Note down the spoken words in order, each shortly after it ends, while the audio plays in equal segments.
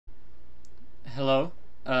Hello.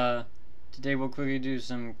 Today we'll quickly do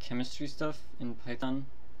some chemistry stuff in Python.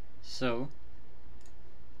 So,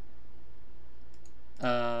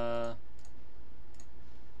 alright,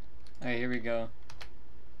 here we go.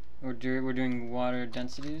 We're doing water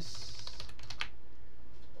densities.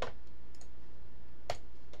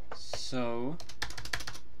 So,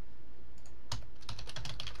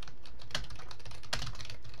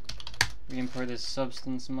 we import this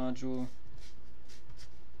substance module.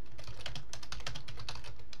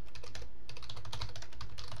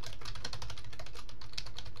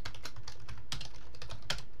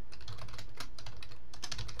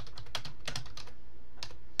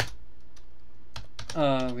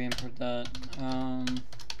 We import that.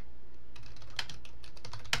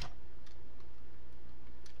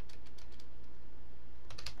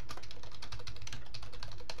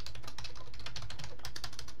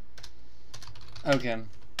 Okay.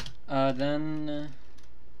 Then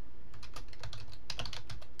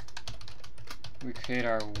we create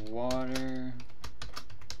our water.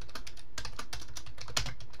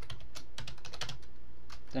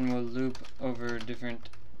 Then we'll loop over different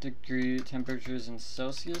degree temperatures in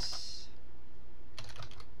Celsius.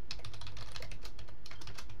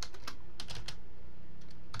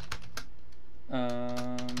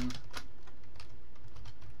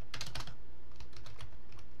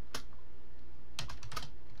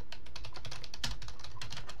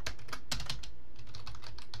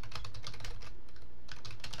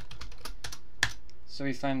 So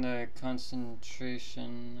we find the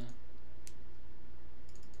concentration.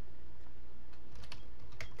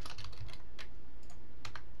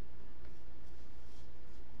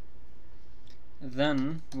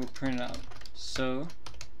 Then we'll print it out. So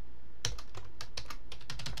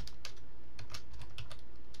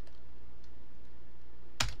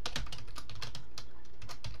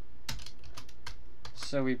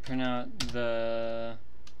we print out the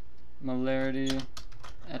molarity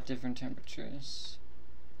at different temperatures.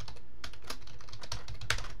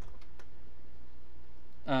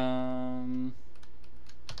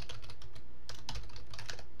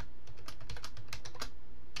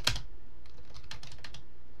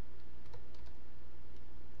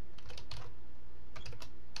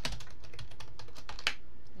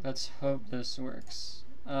 Let's hope this works.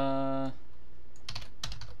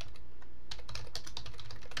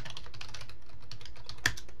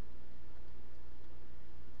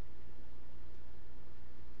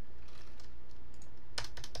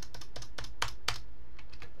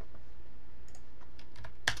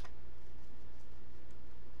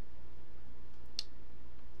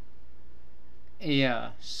 Yeah,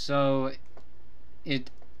 so it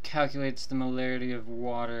calculates the molarity of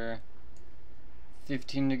water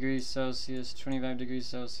 15 degrees Celsius, 25 degrees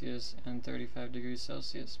Celsius, and 35 degrees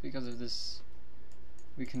Celsius. Because of this,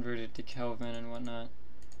 we convert it to Kelvin and whatnot.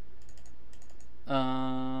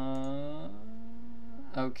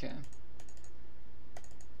 Okay.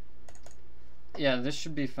 Yeah, this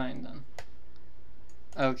should be fine then.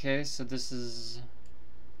 Okay, so this is...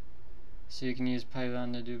 So you can use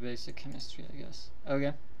Python to do basic chemistry, I guess.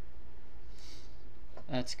 Okay.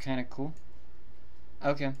 That's kind of cool.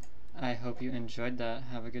 Okay. I hope you enjoyed that.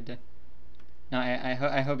 Have a good day. No,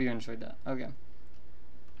 I hope you enjoyed that. Okay.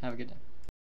 Have a good day.